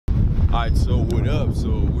Alright, so what up? So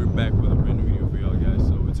we're back with a brand new video for y'all guys.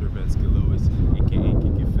 So it's your friend Skillois, aka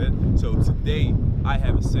Kiki Fit. So today I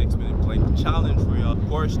have a 6-minute plank challenge for y'all.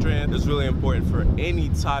 Core strength is really important for any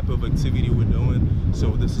type of activity we're doing.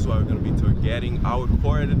 So this is why we're gonna be targeting our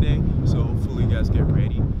core today. So hopefully you guys get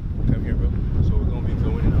ready. Come here, bro. So we're gonna be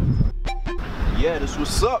doing it outside. Yeah, this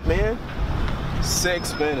what's up, man.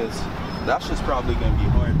 6 minutes. That shit's probably gonna be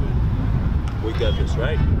hard, but we got this,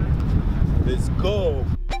 right? Let's go.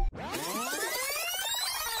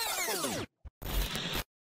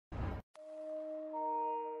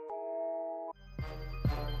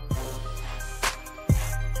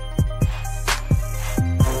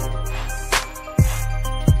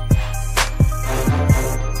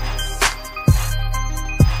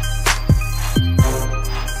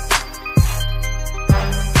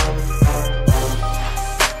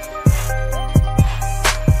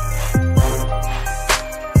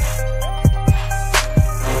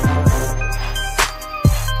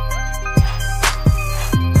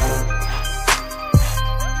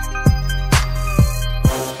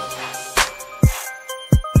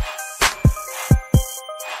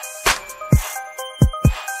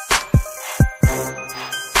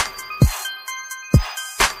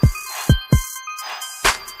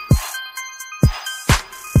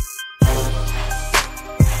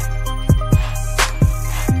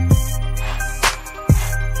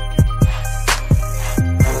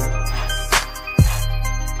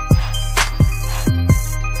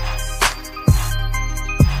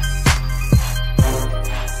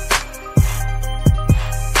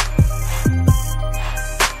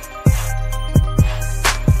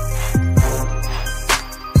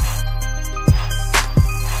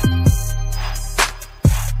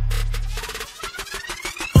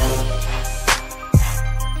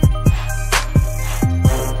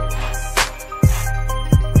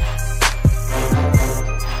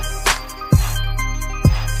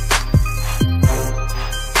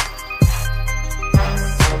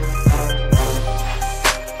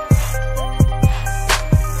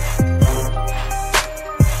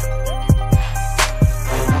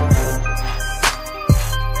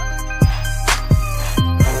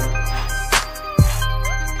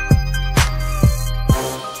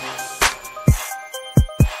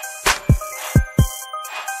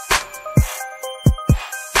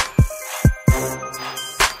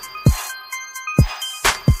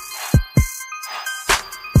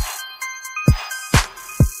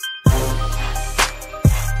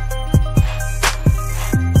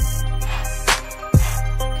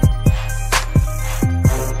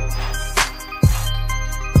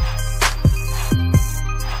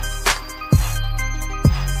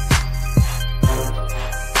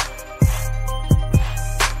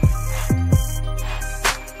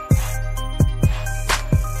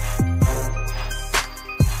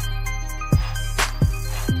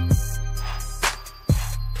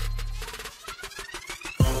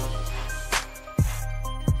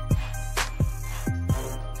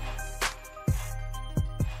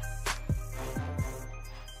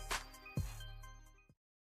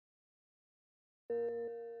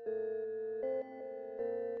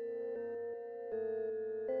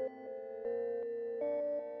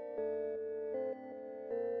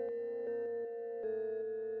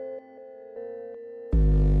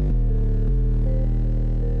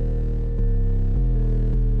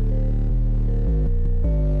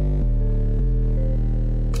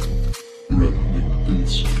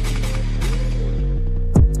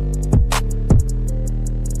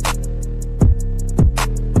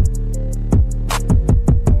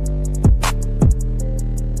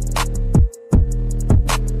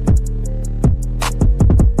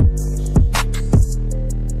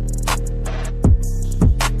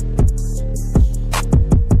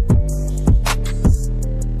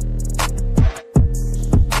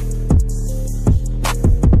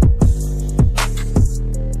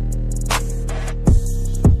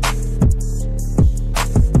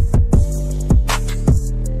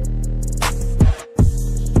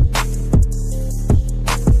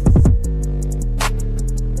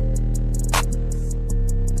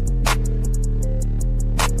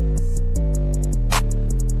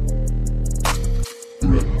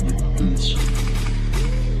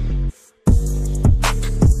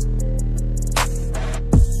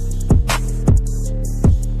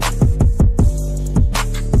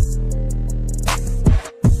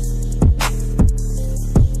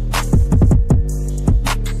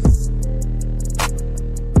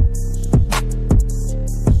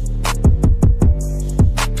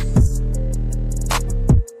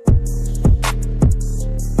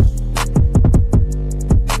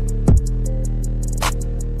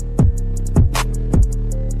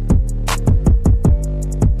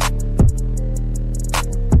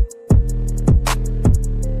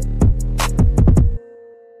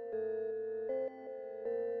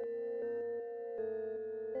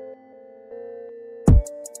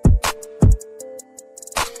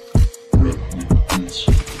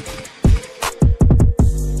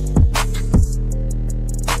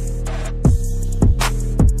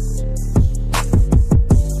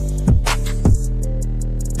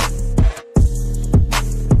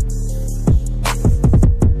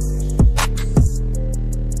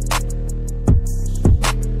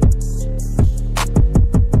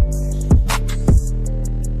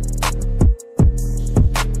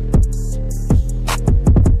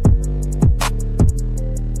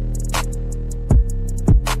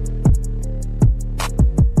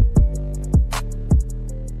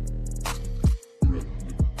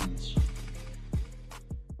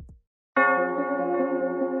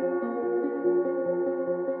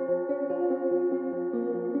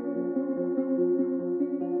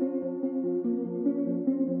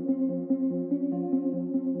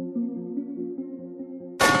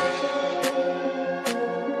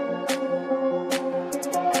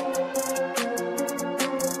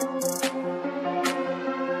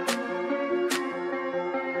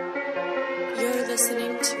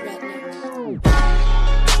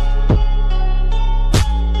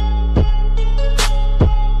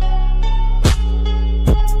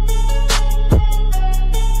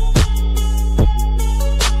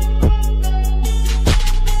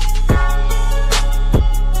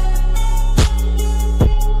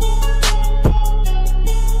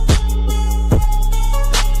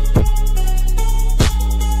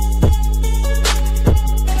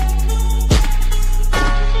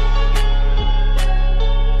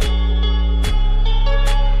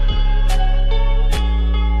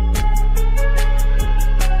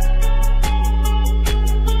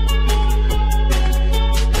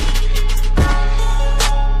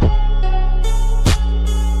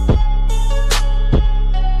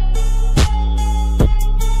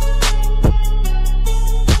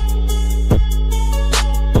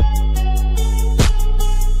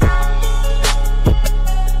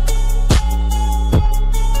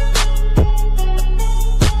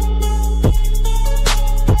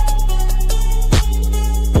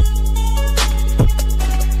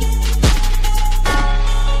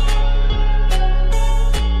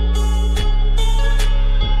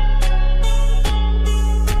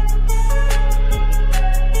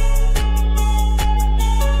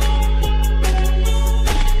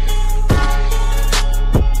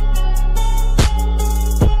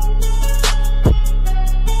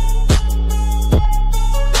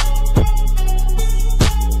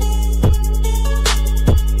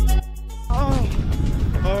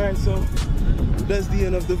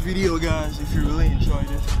 video, guys. If you really enjoyed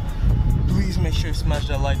it, please make sure to smash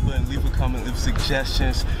that like button, leave a comment, leave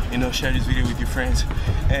suggestions, you know, share this video with your friends.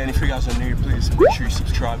 And if you guys are new, please make sure you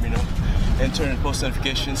subscribe, you know, and turn on post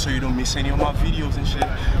notifications so you don't miss any of my videos and shit.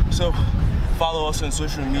 So follow us on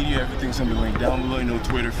social media. Everything's gonna be linked down below, you know,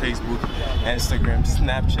 Twitter, Facebook, Instagram,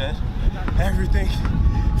 Snapchat, everything.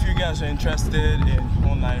 If you guys are interested in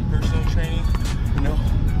online personal training, you know,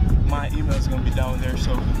 my email is gonna be down there,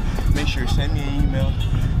 so make sure to send me an email.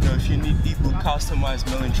 You know, if you need ebook customized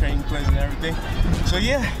mailing training plans and everything. So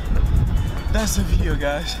yeah, that's the video,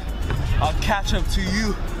 guys. I'll catch up to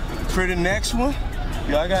you for the next one.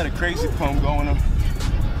 Yo, I got a crazy pump going on.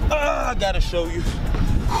 I gotta show you.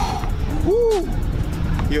 Woo!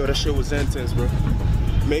 Yo, that shit was intense, bro.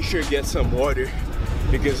 Make sure to get some water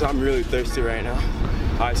because I'm really thirsty right now.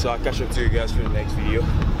 Alright, so I'll catch up to you guys for the next video.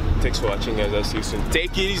 Thanks for watching, guys. I'll see you soon.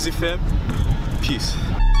 Take it easy, fam. Peace.